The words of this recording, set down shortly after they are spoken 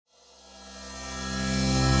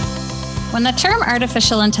When the term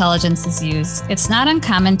artificial intelligence is used, it's not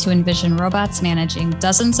uncommon to envision robots managing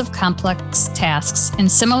dozens of complex tasks in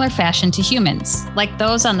similar fashion to humans, like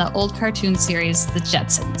those on the old cartoon series, The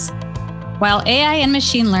Jetsons. While AI and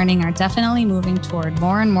machine learning are definitely moving toward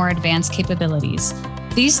more and more advanced capabilities,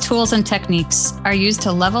 these tools and techniques are used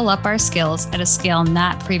to level up our skills at a scale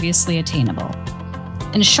not previously attainable.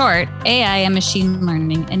 In short, AI and machine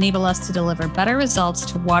learning enable us to deliver better results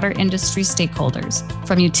to water industry stakeholders,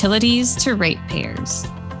 from utilities to ratepayers.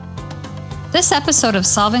 This episode of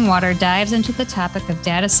Solving Water dives into the topic of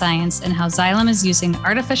data science and how Xylem is using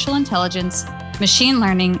artificial intelligence, machine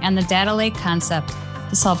learning, and the data lake concept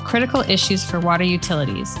to solve critical issues for water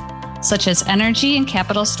utilities, such as energy and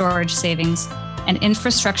capital storage savings and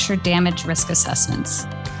infrastructure damage risk assessments.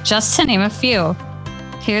 Just to name a few.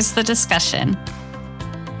 Here's the discussion.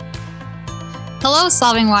 Hello,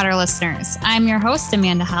 Solving Water listeners. I'm your host,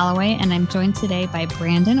 Amanda Holloway, and I'm joined today by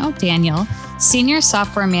Brandon O'Daniel, Senior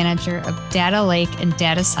Software Manager of Data Lake and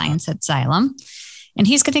Data Science at Xylem. And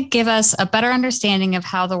he's going to give us a better understanding of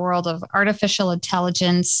how the world of artificial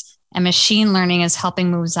intelligence and machine learning is helping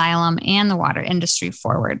move Xylem and the water industry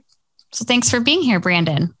forward. So thanks for being here,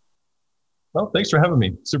 Brandon. Well, thanks for having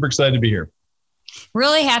me. Super excited to be here.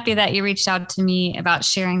 Really happy that you reached out to me about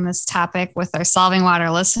sharing this topic with our Solving Water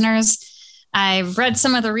listeners. I've read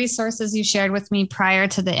some of the resources you shared with me prior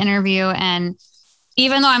to the interview, and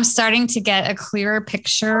even though I'm starting to get a clearer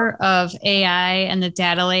picture of AI and the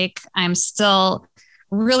data lake, I'm still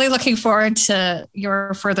really looking forward to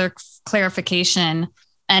your further clarification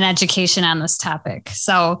and education on this topic.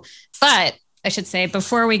 But I should say,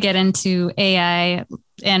 before we get into AI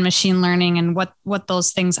and machine learning and what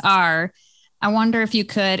those things are, I wonder if you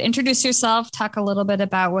could introduce yourself, talk a little bit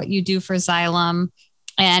about what you do for Xylem,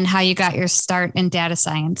 and how you got your start in data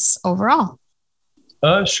science overall.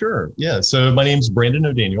 Sure. Yeah. So my name's Brandon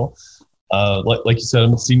O'Daniel. Like you said,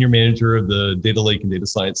 I'm a senior manager of the Data Lake and Data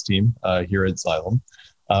Science team here at Xylem.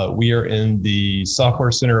 We are in the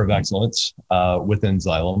Software Center of Excellence within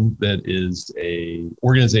Xylem. That is a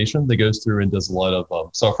organization that goes through and does a lot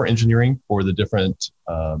of software engineering for the different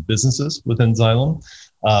businesses within Xylem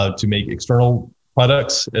to make external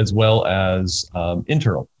products as well as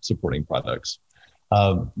internal supporting products.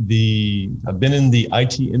 I've been in the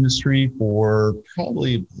IT industry for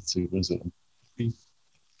probably,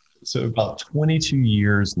 so about 22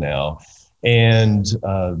 years now, and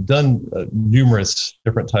done numerous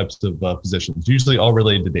different types of positions, usually all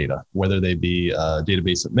related to data, whether they be a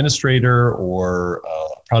database administrator or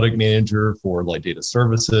product manager for like data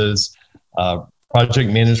services, project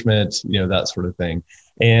management, that sort of thing.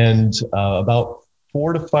 And about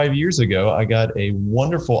 4 to 5 years ago, I got a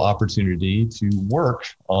wonderful opportunity to work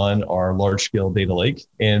on our large-scale data lake.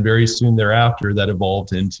 And very soon thereafter, that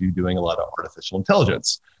evolved into doing a lot of artificial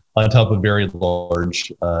intelligence on top of very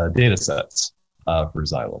large data sets for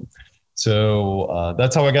Xylem. So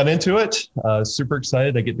that's how I got into it. Super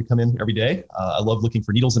excited. I get to come in every day. I love looking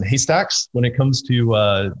for needles in haystacks when it comes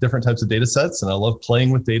to different types of data sets, and I love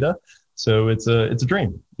playing with data. So it's a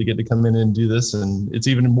dream to get to come in and do this, and it's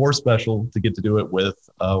even more special to get to do it with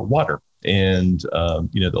water and a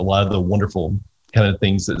lot of the wonderful kind of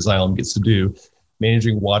things that Xylem gets to do,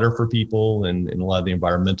 managing water for people and a lot of the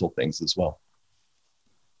environmental things as well.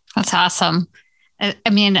 That's awesome. I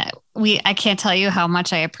mean, I can't tell you how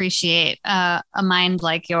much I appreciate a mind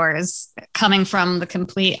like yours coming from the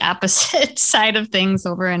complete opposite side of things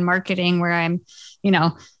over in marketing, where I'm,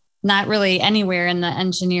 not really anywhere in the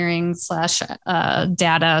engineering /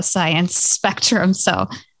 data science spectrum. So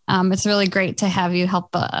it's really great to have you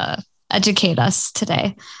help educate us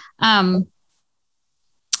today. And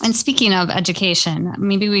speaking of education,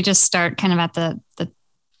 maybe we just start kind of at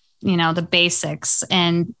the basics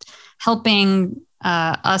and helping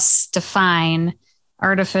us define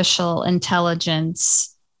artificial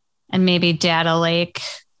intelligence and maybe data lake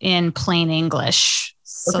in plain English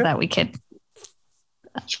so that we could.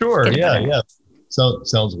 Sure. Yeah. So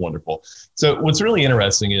sounds wonderful. So what's really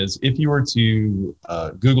interesting is if you were to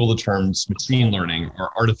Google the terms machine learning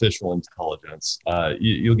or artificial intelligence,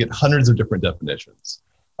 you'll get hundreds of different definitions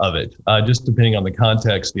of it, just depending on the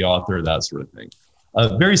context, the author, that sort of thing.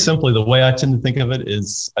 Very simply, the way I tend to think of it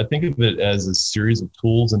is I think of it as a series of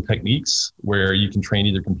tools and techniques where you can train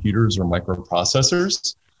either computers or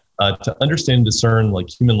microprocessors to understand and discern like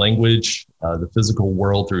human language, the physical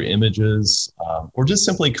world through images, or just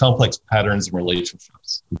simply complex patterns and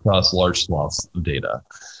relationships across large swaths of data.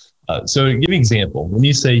 So to give you an example, when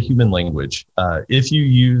you say human language, if you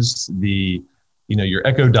use the your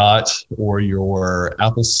Echo Dot or your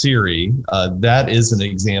Apple Siri, that is an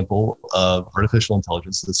example of artificial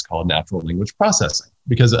intelligence that's called natural language processing,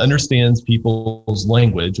 because it understands people's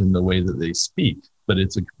language and the way that they speak, but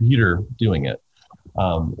it's a computer doing it.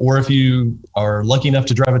 Or if you are lucky enough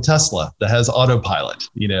to drive a Tesla that has autopilot,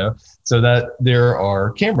 so that there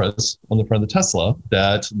are cameras on the front of the Tesla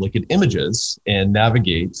that look at images and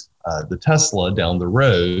navigate the Tesla down the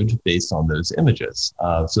road based on those images.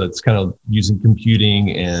 So it's kind of using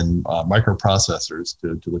computing and microprocessors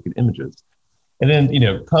to look at images. And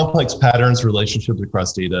then, complex patterns, relationships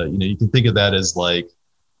across data, you can think of that as like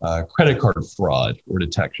credit card fraud or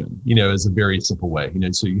detection, is a very simple way.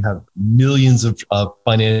 So you have millions of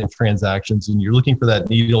financial transactions and you're looking for that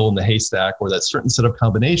needle in the haystack or that certain set of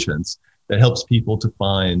combinations that helps people to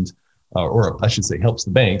find, or I should say helps the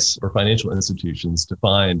banks or financial institutions to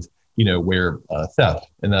find, where theft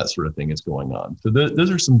and that sort of thing is going on. So those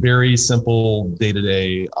are some very simple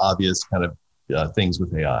day-to-day obvious kind of things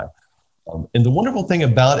with AI. And the wonderful thing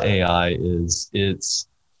about AI is it's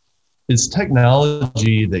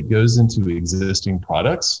technology that goes into existing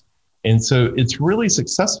products. And so it's really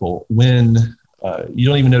successful when you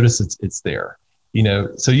don't even notice it's there.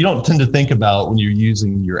 So you don't tend to think about when you're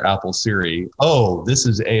using your Apple Siri, oh, this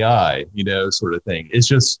is AI, sort of thing. It's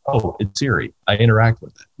just, oh, it's Siri. I interact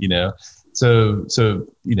with it, So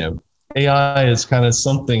AI is kind of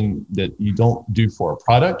something that you don't do for a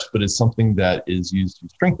product, but it's something that is used to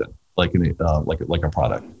strengthen, like a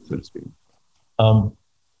product, so to speak.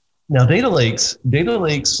 Now, data lakes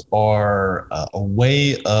are a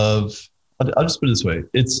way of, I'll just put it this way,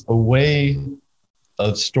 it's a way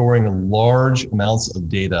of storing large amounts of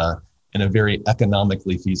data in a very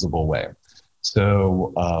economically feasible way.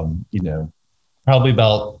 So, probably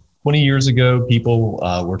about 20 years ago, people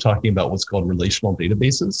were talking about what's called relational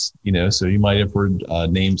databases, so you might have heard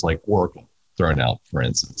names like Oracle thrown out, for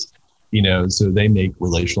instance, so they make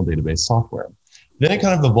relational database software. Then it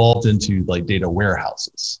kind of evolved into like data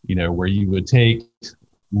warehouses, where you would take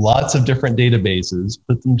lots of different databases,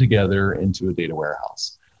 put them together into a data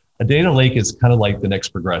warehouse. A data lake is kind of like the next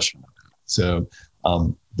progression. So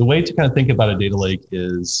the way to kind of think about a data lake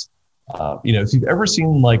is, if you've ever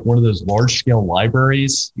seen like one of those large scale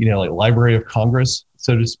libraries, like Library of Congress,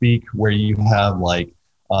 so to speak, where you have like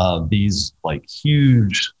these like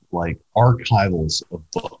huge like archivals of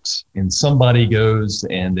books, and somebody goes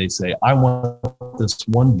and they say, I want this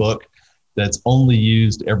one book that's only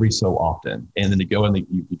used every so often. And then you go and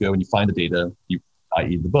you find the data,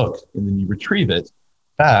 i.e. the book, and then you retrieve it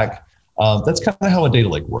back. That's kind of how a data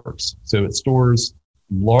lake works. So it stores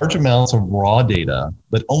large amounts of raw data,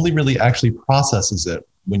 but only really actually processes it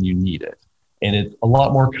when you need it. And it's a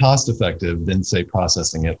lot more cost effective than, say,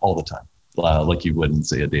 processing it all the time, like you would in,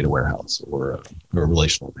 say, a data warehouse or a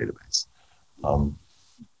relational database. So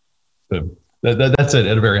that's it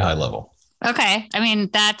at a very high level. Okay. I mean,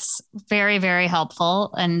 that's very, very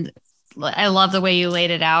helpful. And I love the way you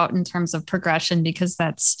laid it out in terms of progression, because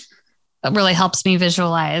that really helps me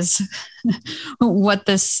visualize what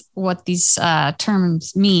these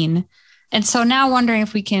terms mean. And so now wondering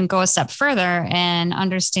if we can go a step further and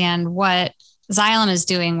understand what Xylem is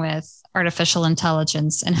doing with artificial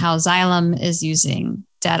intelligence and how Xylem is using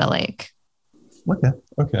Data Lake.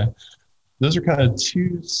 Okay. Those are kind of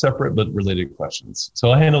two separate but related questions.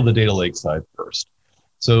 So I handle the data lake side first.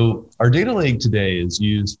 So our data lake today is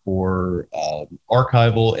used for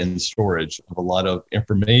archival and storage of a lot of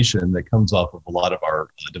information that comes off of a lot of our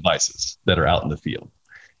devices that are out in the field.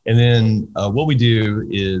 And then what we do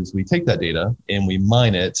is we take that data and we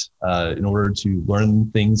mine it in order to learn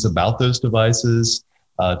things about those devices,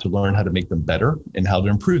 to learn how to make them better and how to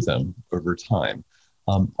improve them over time.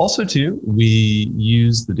 Also, too, we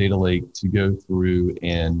use the data lake to go through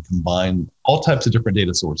and combine all types of different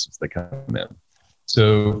data sources that come in.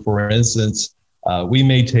 So, for instance, we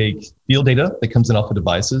may take field data that comes in off of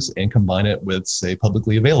devices and combine it with, say,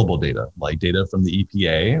 publicly available data, like data from the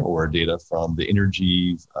EPA or data from the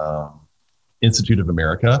Energy Institute of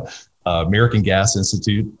America, American Gas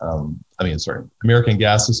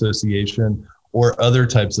Association, or other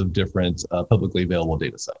types of different publicly available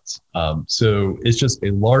data sets. So it's just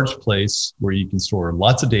a large place where you can store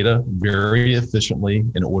lots of data very efficiently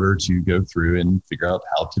in order to go through and figure out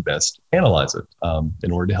how to best analyze it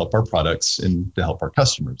in order to help our products and to help our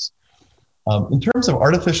customers. In terms of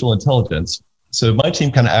artificial intelligence, so my team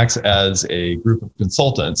kind of acts as a group of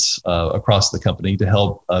consultants across the company to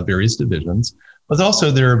help various divisions. But also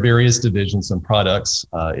there are various divisions and products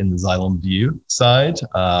in the Xylem View side,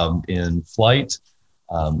 in Flight,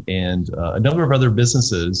 and a number of other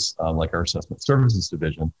businesses like our assessment services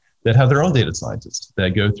division that have their own data scientists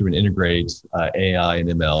that go through and integrate AI and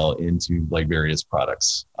ML into like various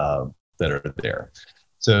products that are there.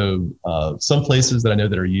 So some places that I know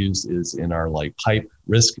that are used is in our like pipe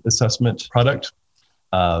risk assessment product.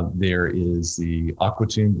 There is the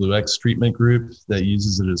Aquatune BlueX treatment group that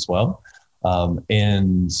uses it as well.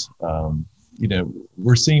 You know,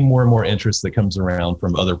 we're seeing more and more interest that comes around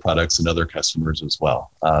from other products and other customers as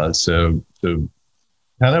well. So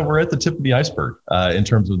kind of we're at the tip of the iceberg in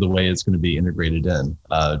terms of the way it's going to be integrated in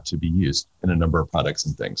to be used in a number of products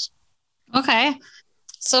and things. Okay.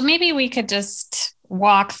 So maybe we could just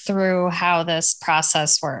walk through how this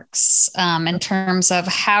process works in terms of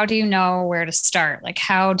how do you know where to start? Like,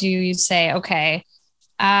 how do you say, okay,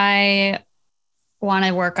 I want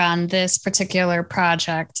to work on this particular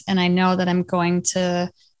project, and I know that I'm going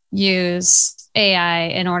to use AI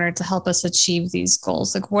in order to help us achieve these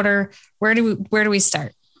goals. Like, where do we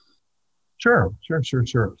start? Sure.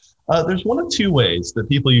 There's one of two ways that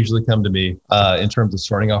people usually come to me in terms of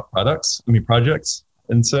starting off projects.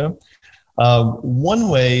 And so one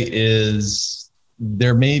way is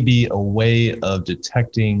there may be a way of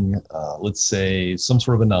detecting, let's say, some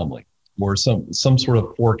sort of anomaly or some sort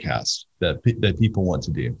of forecast that people want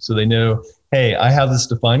to do. So they know, hey, I have this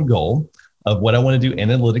defined goal of what I want to do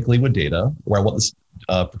analytically with data, or I want this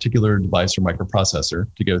particular device or microprocessor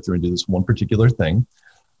to go through and do this one particular thing.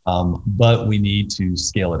 But we need to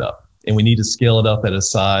scale it up, and we need to scale it up at a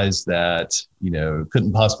size that, you know,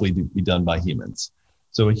 couldn't possibly be done by humans.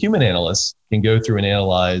 So a human analyst can go through and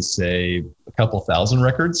analyze, say, a couple thousand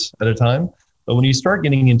records at a time. But when you start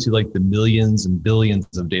getting into like the millions and billions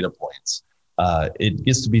of data points, it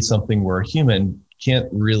gets to be something where a human can't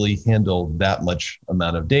really handle that much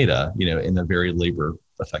amount of data, you know, in a very labor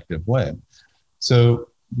effective way. So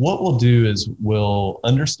what we'll do is we'll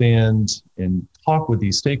understand and talk with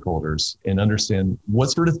these stakeholders and understand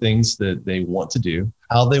what sort of things that they want to do,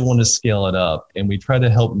 how they want to scale it up. And we try to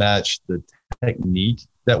help match the technique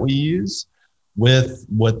that we use with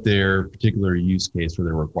what their particular use case or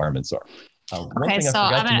their requirements are. Okay, so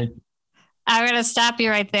I'm going to stop you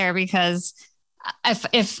right there, because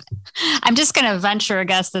if I'm just going to venture a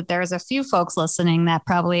guess that there's a few folks listening that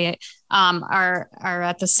probably are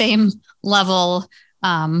at the same level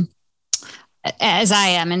as I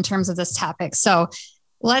am in terms of this topic. So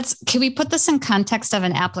can we put this in context of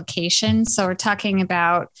an application? So we're talking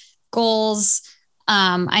about goals.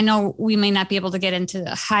 I know we may not be able to get into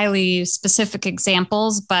highly specific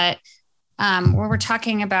examples, but where we're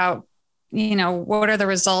talking about, you know, what are the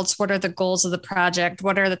results? What are the goals of the project?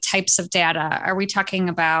 What are the types of data? Are we talking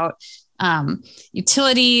about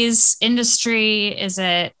utilities, industry? Is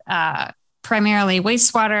it primarily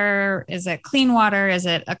wastewater? Is it clean water? Is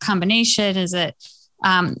it a combination? Is it,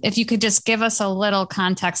 if you could just give us a little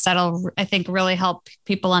context, that'll, I think, really help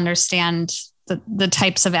people understand the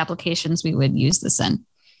types of applications we would use this in.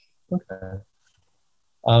 Okay.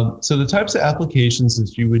 So the types of applications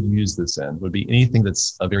that you would use this in would be anything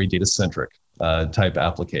that's a very data-centric type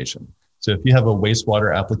application. So if you have a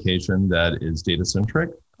wastewater application that is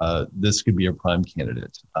data-centric, this could be a prime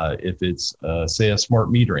candidate. If it's, say, a smart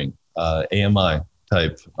metering, AMI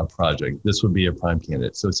type of project, this would be a prime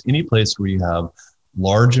candidate. So it's any place where you have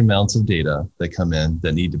large amounts of data that come in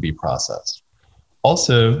that need to be processed.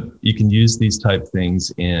 Also, you can use these type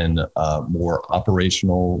things in more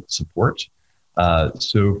operational support.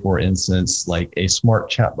 So for instance, like a smart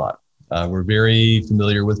chatbot. We're very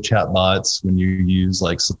familiar with chatbots when you use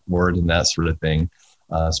like support and that sort of thing.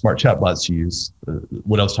 Smart chatbots use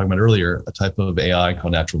what I was talking about earlier, a type of AI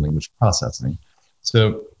called natural language processing.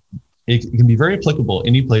 So it can be very applicable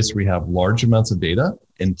any place where you have large amounts of data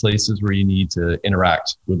and places where you need to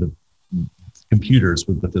interact with the computers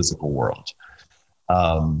with the physical world.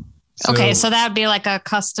 Okay, so that would be like a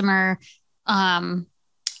customer,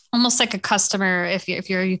 almost like a customer. If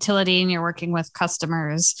you're a utility and you're working with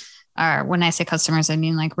customers, or when I say customers, I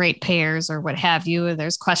mean like ratepayers or what have you.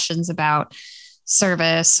 There's questions about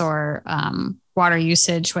service or water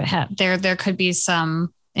usage. There could be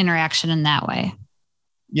some interaction in that way.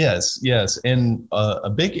 Yes, and a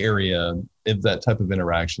big area of that type of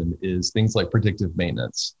interaction is things like predictive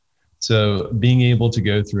maintenance. So being able to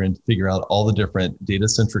go through and figure out all the different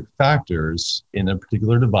data-centric factors in a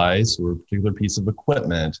particular device or a particular piece of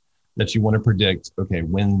equipment that you want to predict, okay,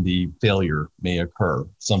 when the failure may occur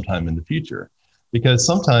sometime in the future. Because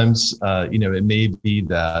sometimes, it may be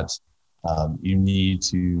that you need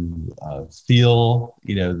to feel,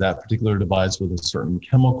 that particular device with a certain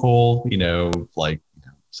chemical,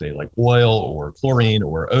 say like oil or chlorine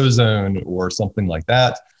or ozone or something like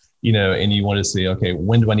that. And you want to say, okay,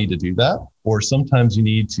 when do I need to do that? Or sometimes you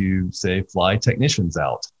need to, say, fly technicians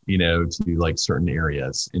out to like certain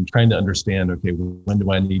areas and trying to understand, okay, when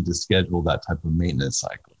do I need to schedule that type of maintenance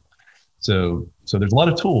cycle? So there's a lot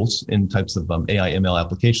of tools in types of AI ML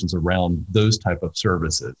applications around those type of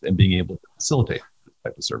services and being able to facilitate those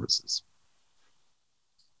type of services.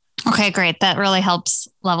 Okay, great. That really helps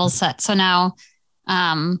level set. So now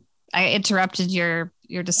I interrupted your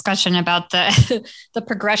discussion about the the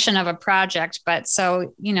progression of a project, but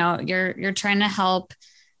so you're trying to help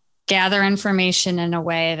gather information in a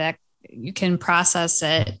way that you can process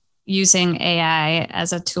it using AI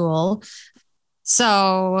as a tool.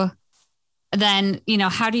 So then,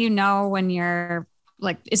 how do you know when you're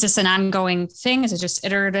like, is this an ongoing thing? Is it just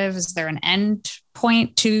iterative? Is there an end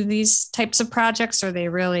point to these types of projects? Or are they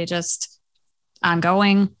really just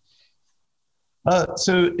ongoing?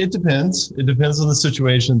 So it depends. It depends on the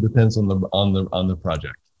situation. Depends on the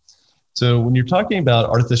project. So when you're talking about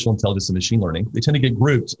artificial intelligence and machine learning, they tend to get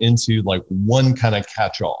grouped into like one kind of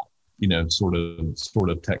catch-all, sort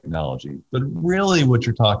of technology. But really, what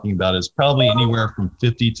you're talking about is probably anywhere from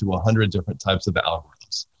 50 to 100 different types of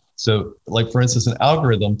algorithms. So, like for instance, an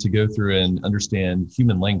algorithm to go through and understand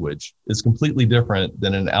human language is completely different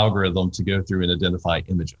than an algorithm to go through and identify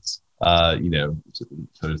images, so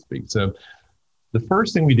to speak. So the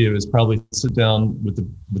first thing we do is probably sit down with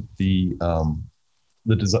the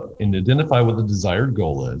and identify what the desired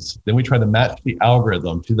goal is. Then we try to match the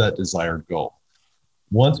algorithm to that desired goal.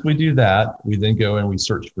 Once we do that, we then go and we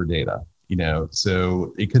search for data.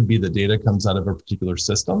 So it could be the data comes out of a particular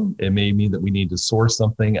system. It may mean that we need to source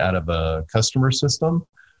something out of a customer system,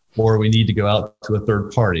 or we need to go out to a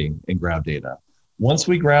third party and grab data. Once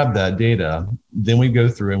we grab that data, then we go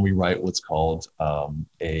through and we write what's called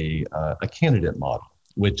a candidate model,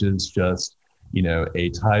 which is just a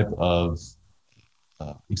type of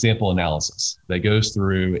example analysis that goes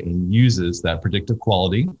through and uses that predictive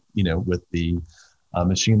quality, with the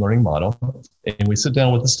machine learning model. And we sit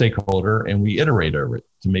down with the stakeholder and we iterate over it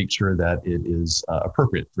to make sure that it is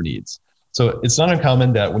appropriate for needs. So it's not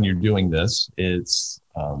uncommon that when you're doing this, it's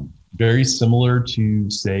very similar to,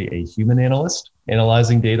 say, a human analyst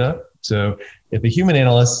analyzing data. So if a human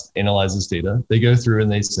analyst analyzes data, they go through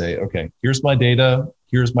and they say, okay, here's my data,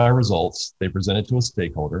 here's my results. They present it to a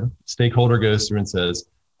stakeholder. Stakeholder goes through and says,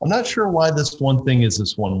 I'm not sure why this one thing is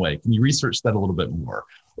this one way. Can you research that a little bit more?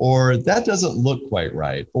 Or that doesn't look quite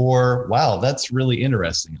right. Or, wow, that's really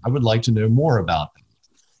interesting. I would like to know more about that.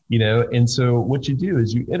 And so what you do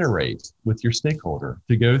is you iterate with your stakeholder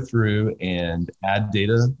to go through and add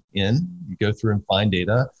data in. You go through and find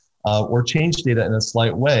data or change data in a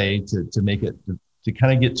slight way to make it, to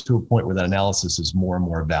kind of get to a point where that analysis is more and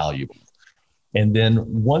more valuable. And then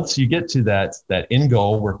once you get to that end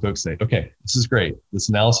goal where folks say, okay, this is great, this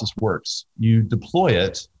analysis works, you deploy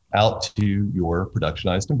it out to your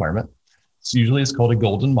productionized environment. So usually it's called a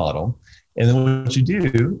golden model. And then what you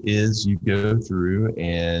do is you go through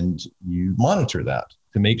and you monitor that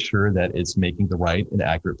to make sure that it's making the right and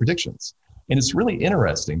accurate predictions. And it's really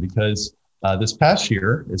interesting because this past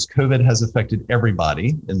year, as COVID has affected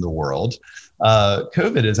everybody in the world,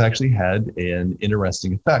 COVID has actually had an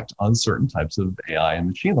interesting effect on certain types of AI and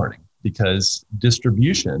machine learning because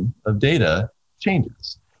distribution of data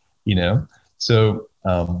changes, So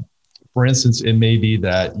for instance, it may be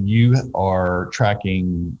that you are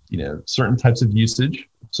tracking, certain types of usage,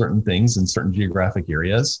 certain things in certain geographic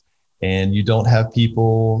areas, and you don't have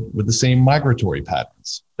people with the same migratory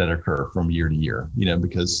patterns that occur from year to year,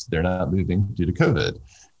 because they're not moving due to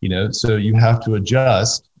COVID, so you have to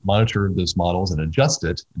monitor those models and adjust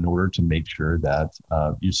it in order to make sure that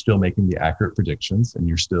you're still making the accurate predictions and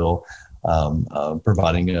you're still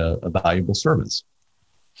providing a valuable service.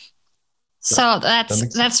 So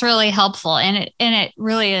that's really helpful, and it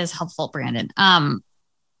really is helpful, Brandon.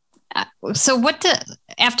 So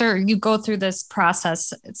after you go through this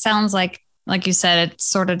process, it sounds like you said, it's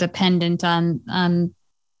sort of dependent on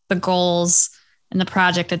the goals and the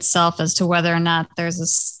project itself as to whether or not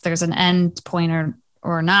there's an end point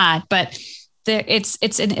or not. But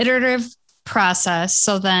it's an iterative process.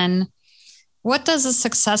 So then, what does a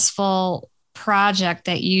successful project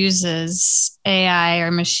that uses AI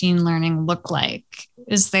or machine learning look like?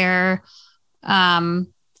 Is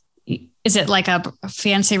it like a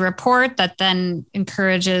fancy report that then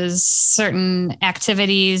encourages certain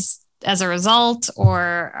activities as a result,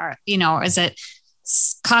 or is it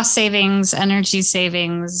cost savings, energy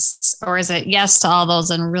savings, or is it yes to all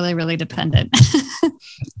those and really, really dependent?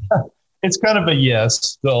 It's kind of a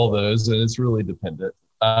yes to all those, and it's really dependent.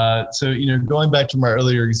 So, going back to my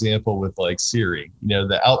earlier example with like Siri,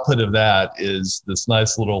 the output of that is this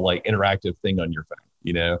nice little like interactive thing on your phone,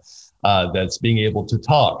 that's being able to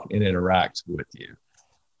talk and interact with you.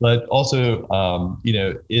 But also,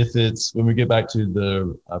 if it's when we get back to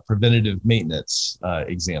the preventative maintenance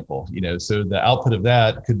example, so the output of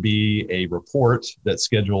that could be a report that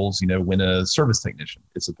schedules, when a service technician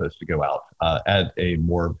is supposed to go out in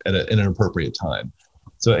an appropriate time.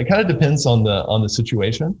 So it kind of depends on the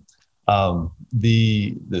situation. I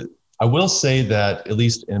will say that at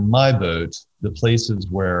least in my boat, the places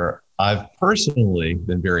where I've personally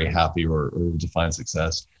been very happy or defined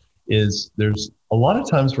success is there's a lot of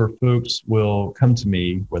times where folks will come to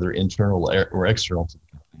me, whether internal or external to the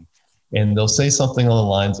company, and they'll say something on the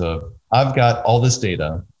lines of, I've got all this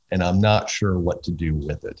data and I'm not sure what to do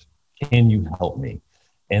with it. Can you help me?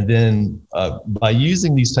 And then by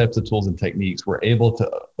using these types of tools and techniques, we're able to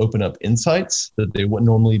open up insights that they wouldn't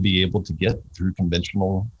normally be able to get through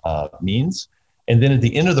conventional means. And then at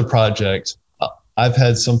the end of the project, I've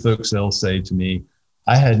had some folks that'll say to me,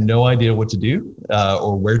 I had no idea what to do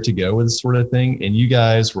or where to go with this sort of thing. And you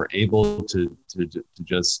guys were able to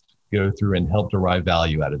just go through and help derive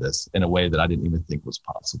value out of this in a way that I didn't even think was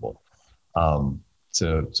possible.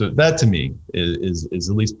 So that to me is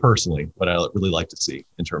at least personally what I really like to see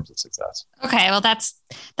in terms of success. Okay, well that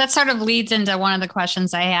sort of leads into one of the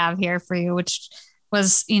questions I have here for you, which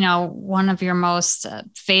was, one of your most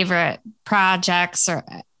favorite projects, or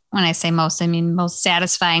when I say most, I mean most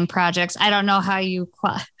satisfying projects. I don't know how you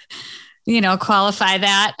qualify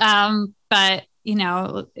that, but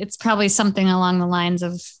it's probably something along the lines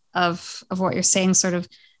of what you're saying, sort of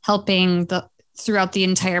helping throughout the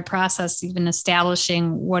entire process, even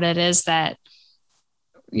establishing what it is that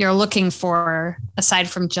you're looking for, aside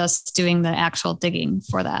from just doing the actual digging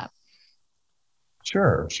for that.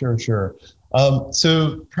 Sure.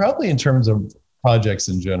 So probably in terms of projects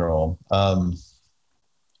in general,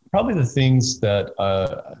 probably the things that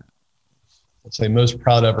I'd say most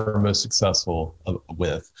proud of or most successful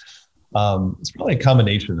with, it's probably a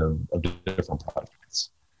combination of different projects.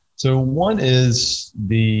 So one is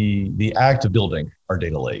the act of building our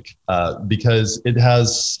data lake, because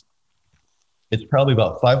it's probably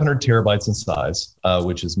about 500 terabytes in size,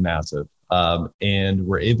 which is massive. And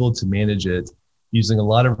we're able to manage it using a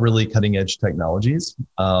lot of really cutting edge technologies.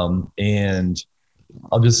 And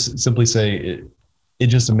I'll just simply say it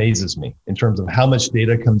just amazes me in terms of how much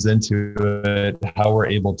data comes into it, how we're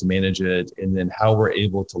able to manage it, and then how we're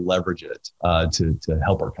able to leverage it to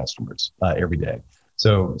help our customers every day.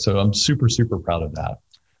 So I'm super, super proud of that.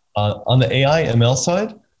 On the AI ML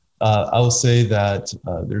side, I will say that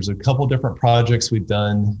there's a couple different projects we've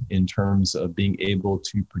done in terms of being able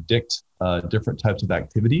to predict different types of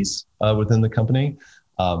activities within the company.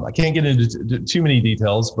 I can't get into too many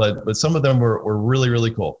details, but some of them were really, really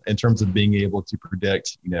cool in terms of being able to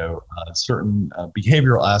predict, certain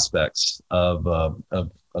behavioral aspects of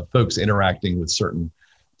folks interacting with certain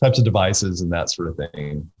types of devices and that sort of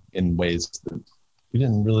thing in ways that we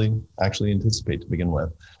didn't really actually anticipate to begin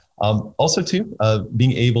with. Also, too,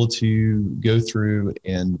 being able to go through,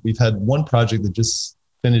 and we've had one project that just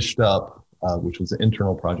finished up, which was an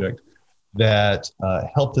internal project that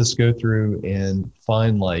helped us go through and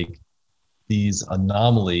find these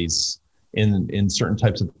anomalies in certain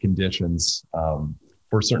types of conditions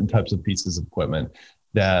for certain types of pieces of equipment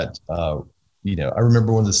that, I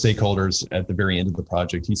remember one of the stakeholders at the very end of the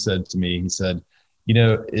project, he said to me,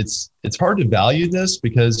 it's hard to value this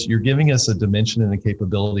because you're giving us a dimension and a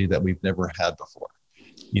capability that we've never had before.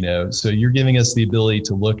 So you're giving us the ability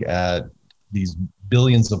to look at these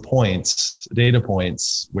billions of data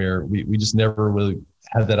points, where we just never really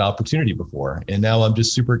had that opportunity before. And now I'm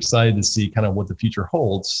just super excited to see kind of what the future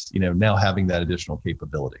holds, now having that additional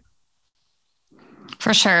capability.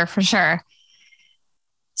 For sure.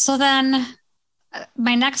 So then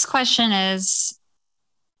my next question is,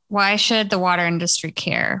 why should the water industry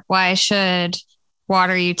care? Why should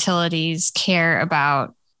water utilities care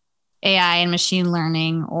about AI and machine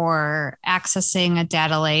learning, or accessing a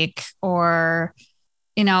data lake, or,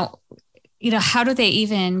 how do they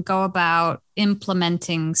even go about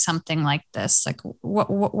implementing something like this? Like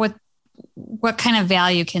what kind of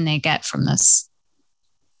value can they get from this?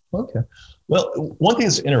 Okay. Well, one thing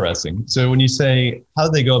that's interesting. So when you say how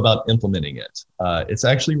do they go about implementing it, it's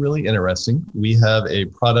actually really interesting. We have a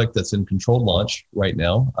product that's in controlled launch right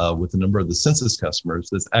now with a number of the census customers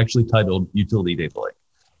that's actually titled Utility Data Lake,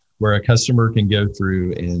 where a customer can go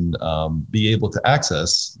through and be able to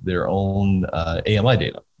access their own AMI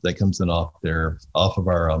data that comes in off of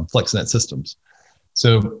our FlexNet systems.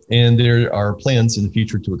 So, and there are plans in the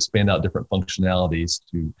future to expand out different functionalities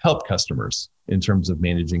to help customers in terms of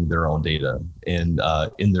managing their own data and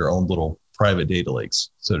in their own little private data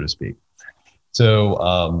lakes, so to speak.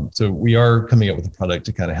 So we are coming up with a product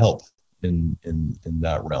to kind of help in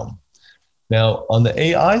that realm. Now, on the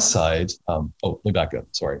AI side, let me back up,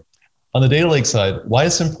 sorry. On the data lake side, why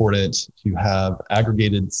it's important to have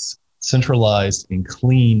aggregated, centralized, and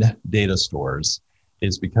clean data stores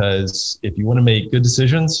is because if you want to make good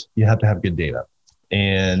decisions, you have to have good data.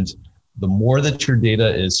 And the more that your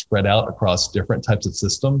data is spread out across different types of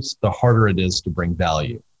systems, the harder it is to bring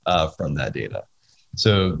value from that data.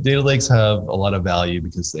 So data lakes have a lot of value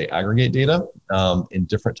because they aggregate data in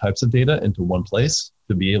different types of data into one place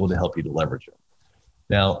to be able to help you to leverage it.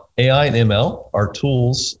 Now, AI and ML are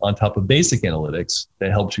tools on top of basic analytics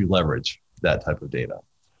that helps you leverage that type of data.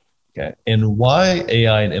 Okay. And why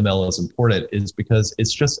AI and ML is important is because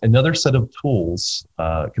it's just another set of tools,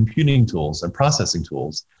 computing tools and processing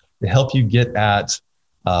tools to help you get at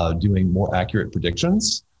doing more accurate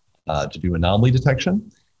predictions, to do anomaly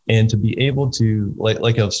detection, and to be able to,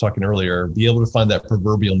 like I was talking earlier, be able to find that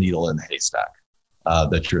proverbial needle in the haystack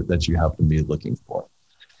that you have to be looking for.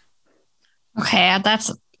 Okay,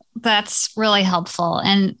 that's really helpful,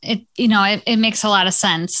 and it makes a lot of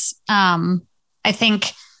sense. I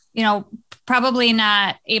think probably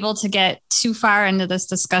not able to get too far into this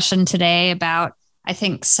discussion today about, I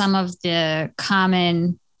think, some of the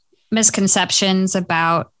common misconceptions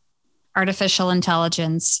about artificial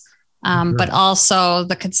intelligence, sure. But also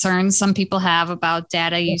the concerns some people have about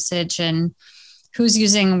data usage and who's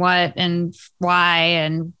using what and why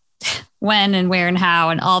and when and where and how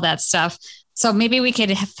and all that stuff. So maybe we could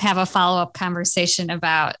have a follow-up conversation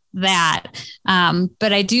about that.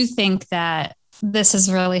 But I do think that this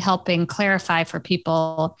is really helping clarify for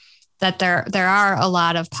people that there are a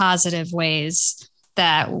lot of positive ways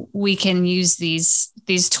that we can use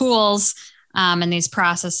these tools and these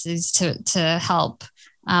processes to help,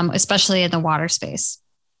 especially in the water space.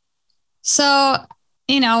 So,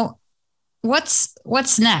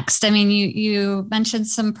 what's next? I mean, you mentioned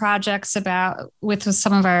some projects with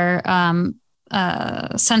some of our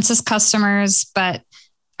census customers, but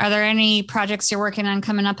are there any projects you're working on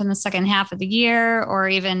coming up in the second half of the year or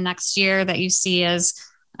even next year that you see as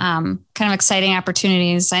kind of exciting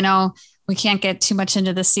opportunities? I know we can't get too much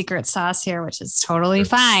into the secret sauce here, which is totally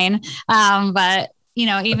fine. But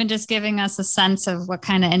even just giving us a sense of what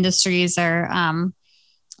kind of industries or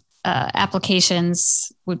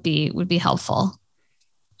applications would be helpful.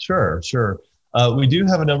 Sure. We do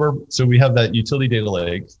have a number. So we have that utility data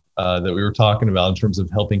lake that we were talking about in terms of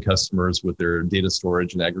helping customers with their data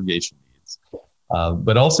storage and aggregation needs.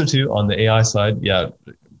 But also too, on the AI side,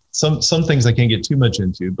 some things I can't get too much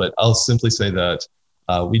into, but I'll simply say that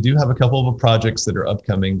we do have a couple of projects that are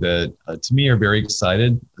upcoming that to me are very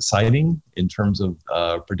exciting in terms of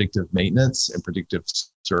predictive maintenance and predictive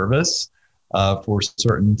service for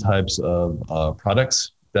certain types of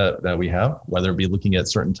products that we have, whether it be looking at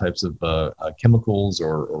certain types of chemicals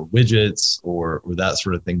or widgets or that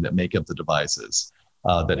sort of thing that make up the devices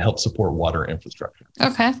that help support water infrastructure.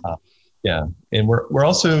 Okay. And we're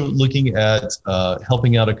also looking at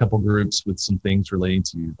helping out a couple groups with some things relating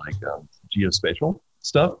to like geospatial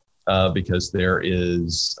stuff because there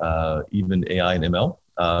is even AI and ML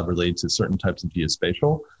related to certain types of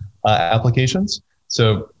geospatial applications.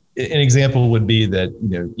 So an example would be that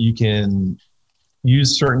you can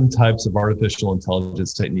use certain types of artificial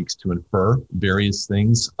intelligence techniques to infer various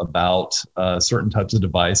things about certain types of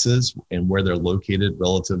devices and where they're located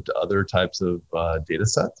relative to other types of data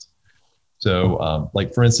sets. So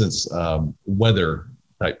like for instance, weather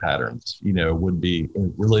type patterns, would be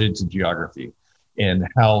related to geography and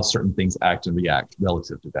how certain things act and react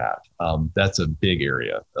relative to that. That's a big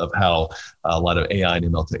area of how a lot of AI and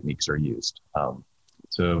ML techniques are used.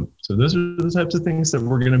 So those are the types of things that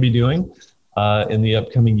we're going to be doing in the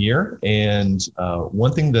upcoming year. And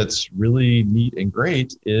one thing that's really neat and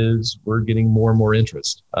great is we're getting more and more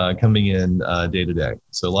interest coming in day to day.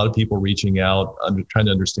 So a lot of people reaching out, trying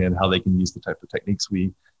to understand how they can use the type of techniques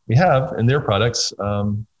we have in their products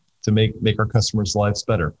to make our customers' lives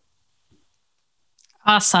better.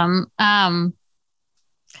 Awesome.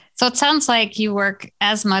 So it sounds like you work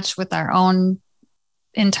as much with our own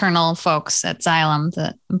internal folks at Xylem,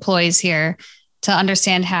 the employees here, to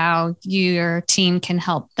understand how your team can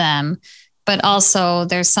help them. But also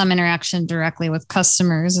there's some interaction directly with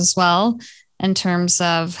customers as well in terms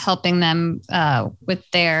of helping them with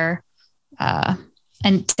their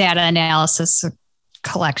and data analysis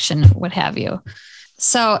collection, what have you.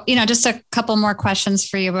 So, just a couple more questions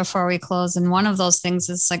for you before we close. And one of those things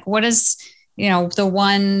is like, what is, the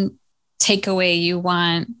one takeaway you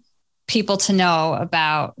want people to know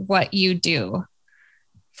about what you do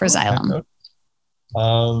for Xylem?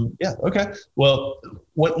 Yeah. Okay. Well,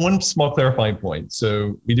 one small clarifying point.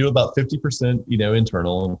 So we do about 50%,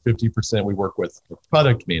 internal, and 50% we work with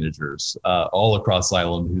product managers all across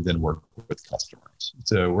Xylem who then work with customers.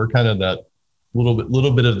 So we're kind of that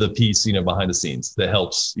little bit of the piece, behind the scenes that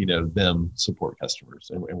helps, them support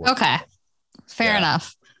customers. And work. Okay. Fair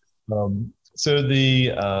enough. So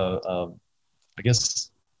I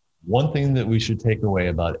guess one thing that we should take away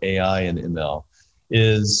about AI and ML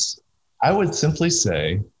is I would simply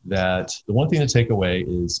say that the one thing to take away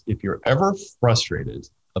is if you're ever frustrated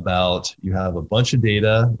about you have a bunch of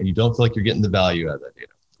data and you don't feel like you're getting the value out of that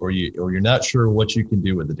data, or you're not sure what you can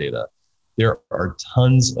do with the data, there are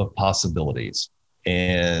tons of possibilities.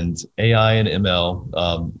 And AI and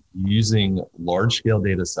ML using large scale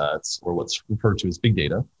data sets, or what's referred to as big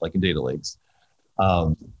data, like in data lakes,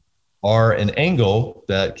 are an angle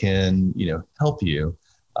that can help you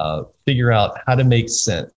figure out how to make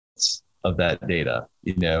sense of that data,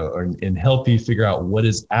 and help you figure out what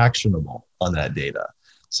is actionable on that data.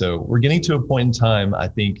 So we're getting to a point in time, I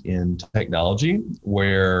think, in technology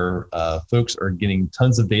where folks are getting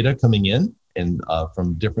tons of data coming in and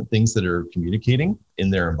from different things that are communicating in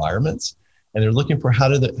their environments, and they're looking for how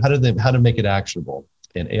to make it actionable.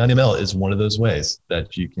 And AI and ML is one of those ways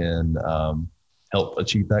that you can help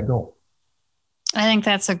achieve that goal. I think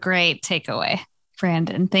that's a great takeaway,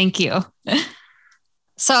 Brandon. Thank you.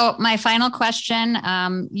 So my final question,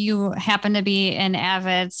 you happen to be an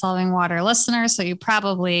avid Solving Water listener, so you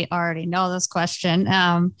probably already know this question,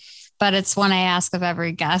 but it's one I ask of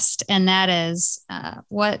every guest. And that is,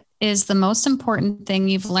 what is the most important thing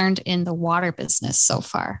you've learned in the water business so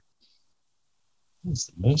far? What's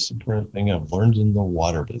the most important thing I've learned in the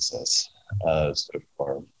water business so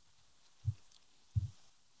far?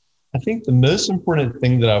 I think the most important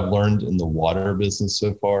thing that I've learned in the water business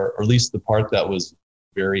so far, or at least the part that was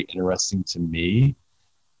very interesting to me,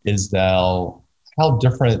 is how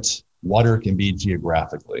different water can be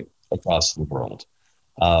geographically across the world.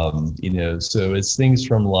 So it's things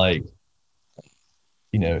from like,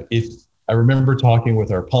 if I remember talking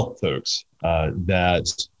with our pump folks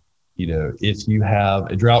that, if you have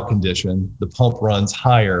a drought condition, the pump runs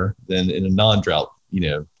higher than in a non-drought,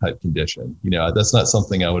 type condition. That's not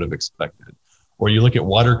something I would have expected. Or you look at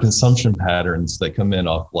water consumption patterns that come in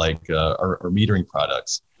off like our metering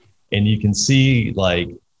products, and you can see like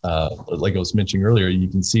I was mentioning earlier, you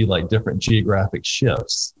can see like different geographic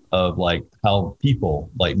shifts of like how people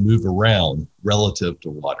like move around relative to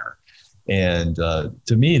water. And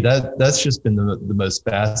to me, that's just been the most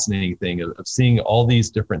fascinating thing of seeing all these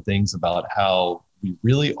different things about how we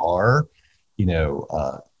really are,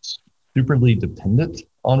 superly dependent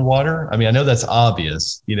on water. I mean, I know that's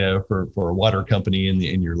obvious, for a water company and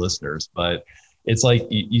your listeners, but it's like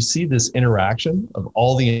you see this interaction of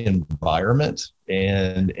all the environment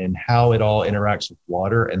and how it all interacts with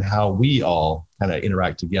water and how we all kind of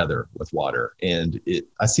interact together with water. And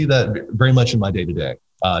I see that very much in my day-to-day,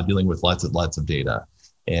 dealing with lots of data.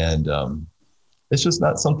 And it's just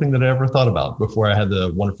not something that I ever thought about before I had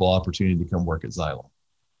the wonderful opportunity to come work at Xylem.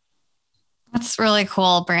 That's really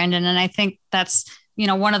cool, Brandon. And I think that's,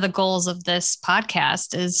 one of the goals of this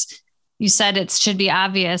podcast is, you said it should be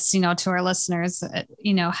obvious, to our listeners,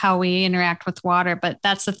 how we interact with water. But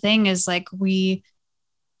that's the thing is like it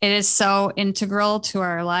is so integral to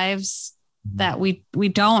our lives that we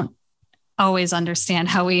don't always understand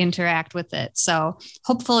how we interact with it. So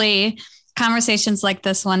hopefully conversations like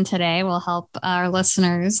this one today will help our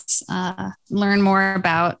listeners learn more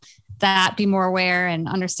about that, be more aware, and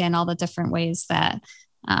understand all the different ways that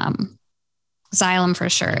Xylem for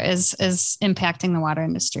sure is impacting the water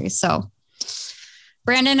industry. So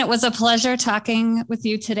Brandon, it was a pleasure talking with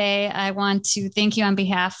you today. I want to thank you on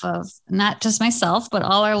behalf of not just myself, but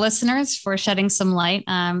all our listeners for shedding some light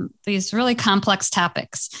on these really complex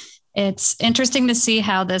topics. It's interesting to see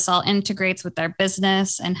how this all integrates with our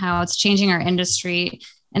business and how it's changing our industry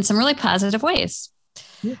in some really positive ways.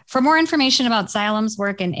 Yeah. For more information about Xylem's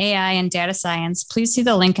work in AI and data science, please see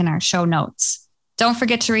the link in our show notes. Don't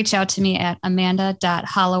forget to reach out to me at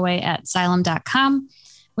amanda.holloway@xylem.com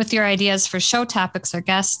with your ideas for show topics or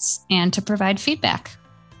guests and to provide feedback.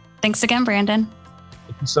 Thanks again, Brandon.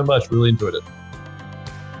 Thank you so much. Really enjoyed it.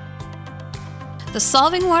 The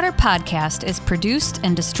Solving Water podcast is produced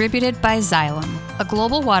and distributed by Xylem, a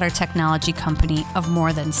global water technology company of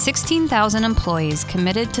more than 16,000 employees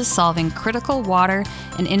committed to solving critical water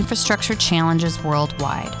and infrastructure challenges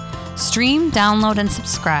worldwide. Stream, download, and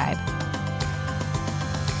subscribe